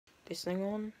this thing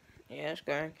on? Yeah, it's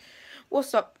going.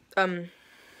 What's up,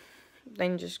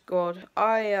 Danger Squad?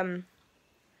 I'm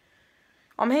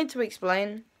here to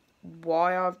explain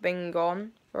why I've been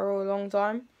gone for a long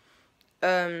time.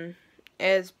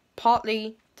 It's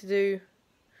partly to do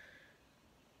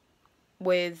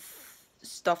with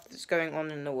stuff that's going on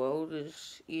in the world,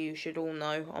 as you should all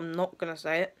know. I'm not gonna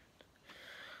say it,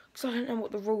 because I don't know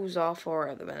what the rules are for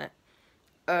it at the minute.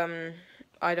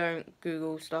 I don't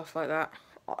Google stuff like that.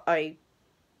 I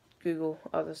Google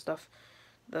other stuff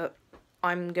that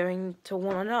I'm going to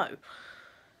want to know.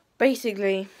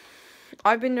 Basically,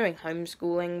 I've been doing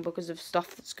homeschooling because of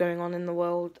stuff that's going on in the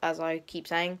world, as I keep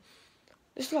saying.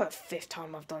 This is like the 5th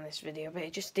time I've done this video, but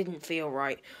it just didn't feel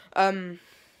right.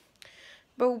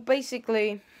 But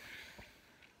basically,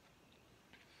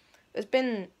 there's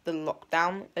been the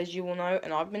lockdown, as you all know,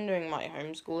 and I've been doing my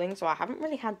homeschooling, so I haven't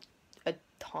really had a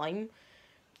time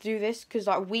to do this, because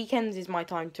like weekends is my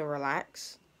time to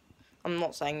relax. I'm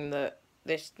not saying that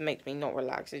this makes me not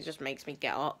relax, it just makes me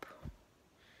get up.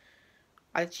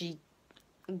 I actually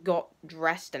got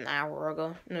dressed an hour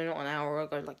ago. No, not an hour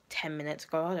ago, like 10 minutes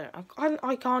ago.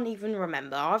 I can't even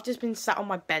remember. I've just been sat on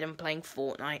my bed and playing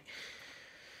Fortnite.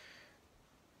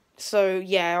 So,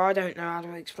 yeah, I don't know how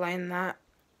to explain that.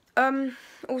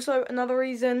 Also, another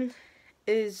reason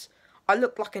is I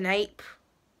look like an ape.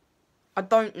 I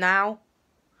don't now.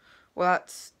 Well,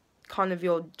 that's kind of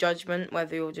your judgment,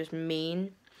 whether you're just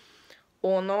mean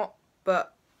or not.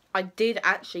 But I did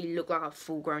actually look like a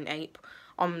full-grown ape.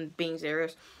 I'm being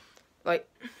serious. Like,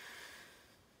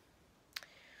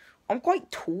 I'm quite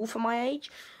tall for my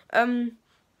age. And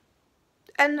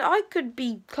I could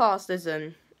be classed as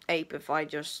an ape if I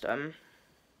just,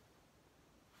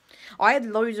 I had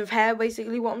loads of hair,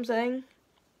 basically, what I'm saying.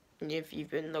 If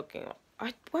you've been looking up.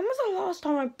 When was the last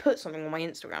time I put something on my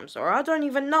Instagram story? I don't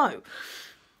even know.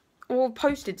 Or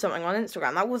posted something on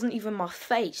Instagram. That wasn't even my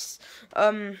face.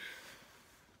 But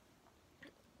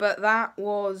that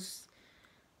was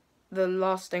the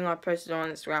last thing I posted on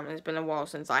Instagram. It's been a while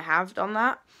since I have done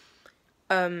that.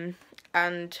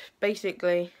 And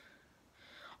basically,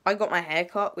 I got my hair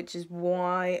cut, which is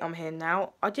why I'm here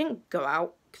now. I didn't go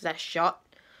out, because they're shut.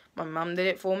 My mum did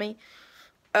it for me.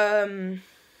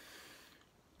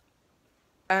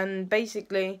 And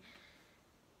basically,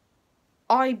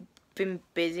 I've been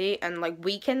busy, and like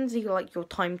weekends are like your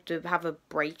time to have a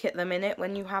break at the minute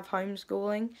when you have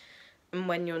homeschooling and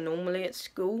when you're normally at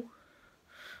school.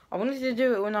 I wanted to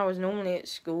do it when I was normally at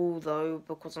school though,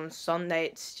 because on Sunday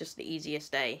it's just the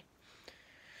easiest day.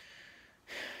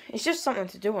 It's just something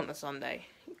to do on the Sunday.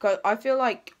 Cause I feel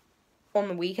like on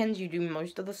the weekends you do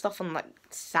most of the stuff on like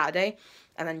Saturday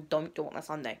and then don't do it on the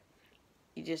Sunday.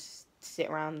 You just sit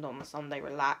around on the Sunday,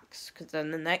 relax, because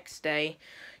then the next day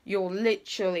you're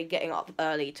literally getting up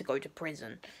early to go to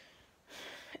prison.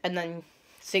 And then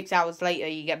 6 hours later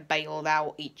you get bailed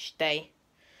out each day.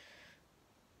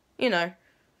 You know,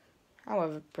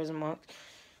 however prison works.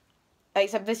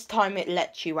 Except this time it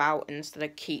lets you out instead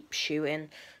of keeps you in.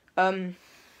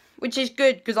 Which is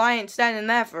good, because I ain't standing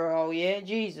there for a whole year,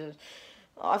 Jesus.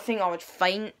 I think I would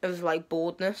faint of, like,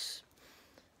 boredness.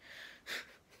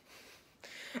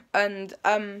 And,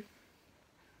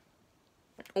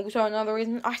 also another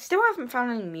reason, I still haven't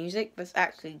found any music that's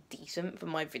actually decent for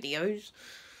my videos.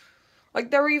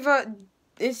 Like,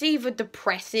 it's either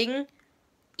depressing,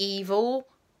 evil,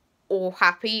 or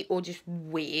happy, or just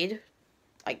weird.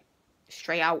 Like,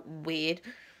 straight out weird.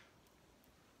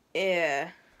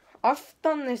 Yeah. I've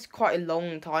done this quite a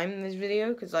long time in this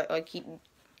video, because I keep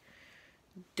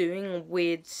doing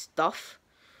weird stuff.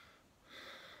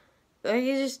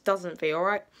 It just doesn't feel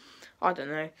right. I don't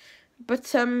know.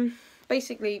 But,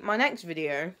 basically, my next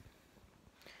video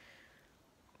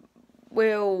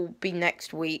will be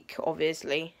next week,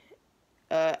 obviously.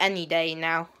 Any day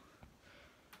now.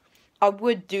 I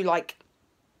would do, like,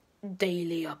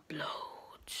 daily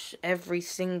uploads. Every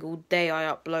single day I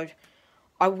upload.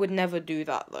 I would never do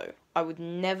that, though. I would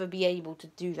never be able to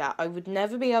do that. I would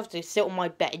never be able to sit on my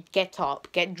bed, get up,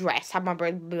 get dressed, have my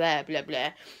bread, blah, blah,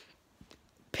 blah.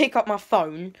 Pick up my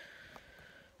phone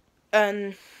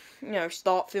and, you know,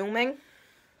 start filming.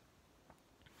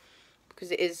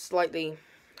 Because it is slightly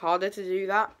harder to do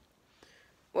that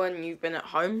when you've been at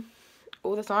home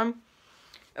all the time.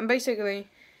 And basically,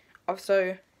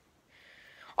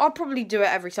 I'll probably do it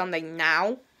every Sunday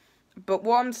now. But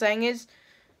what I'm saying is,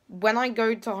 when I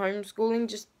go to homeschooling,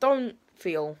 just don't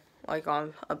feel like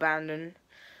I've abandoned.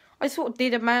 I sort of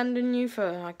did abandon you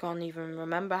for, I can't even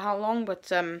remember how long, but,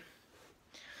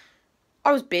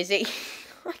 I was busy.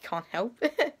 I can't help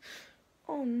it.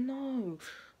 Oh, no.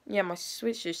 Yeah, my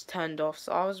Switch just turned off,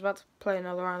 so I was about to play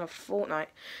another round of Fortnite.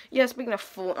 Yeah, speaking of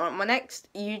Fortnite, my next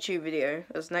YouTube video,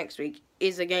 that's next week,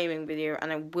 is a gaming video,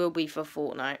 and it will be for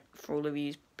Fortnite, for all of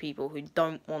you people who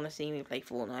don't want to see me play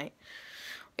Fortnite.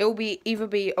 It will be either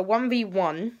be a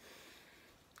 1v1,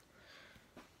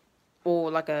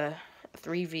 or like a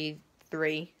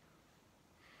 3v3.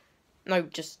 No,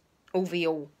 just all v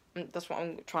all. That's what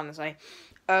I'm trying to say.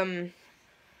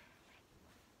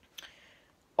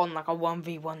 On like a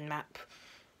 1v1 map,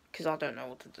 because I don't know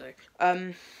what to do.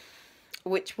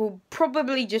 Which will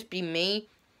probably just be me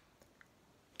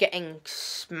getting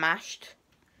smashed,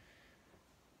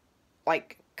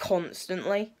 like,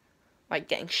 constantly, like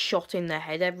getting shot in the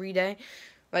head every day,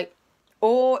 like,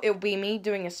 or it'll be me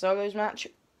doing a solos match,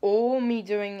 or me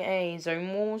doing a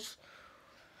zone wars,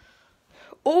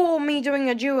 or me doing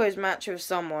a duos match with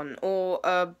someone, or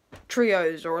a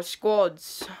trios, or a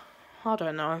squads. I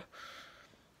don't know.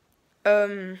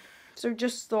 So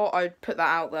just thought I'd put that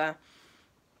out there.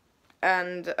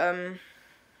 And,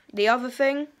 the other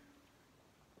thing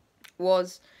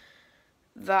was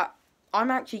that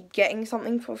I'm actually getting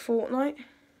something for Fortnite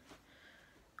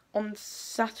on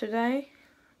Saturday,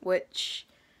 which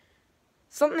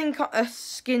a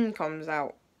skin comes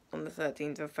out on the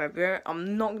 13th of February.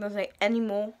 I'm not going to say any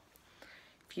more.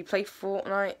 If you play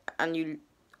Fortnite and you,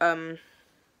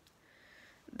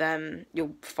 then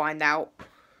you'll find out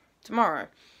tomorrow.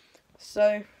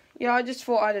 So, yeah, I just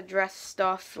thought I'd address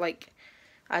stuff, like,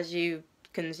 as you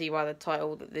can see by the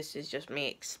title, that this is just me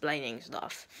explaining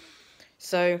stuff.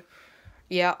 So,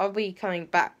 yeah, I'll be coming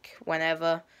back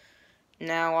whenever.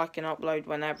 Now I can upload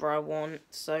whenever I want,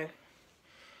 so,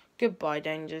 goodbye,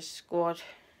 Danger Squad.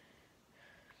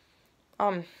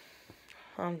 I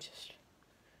don't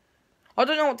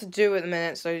know what to do at the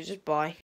minute, so just bye.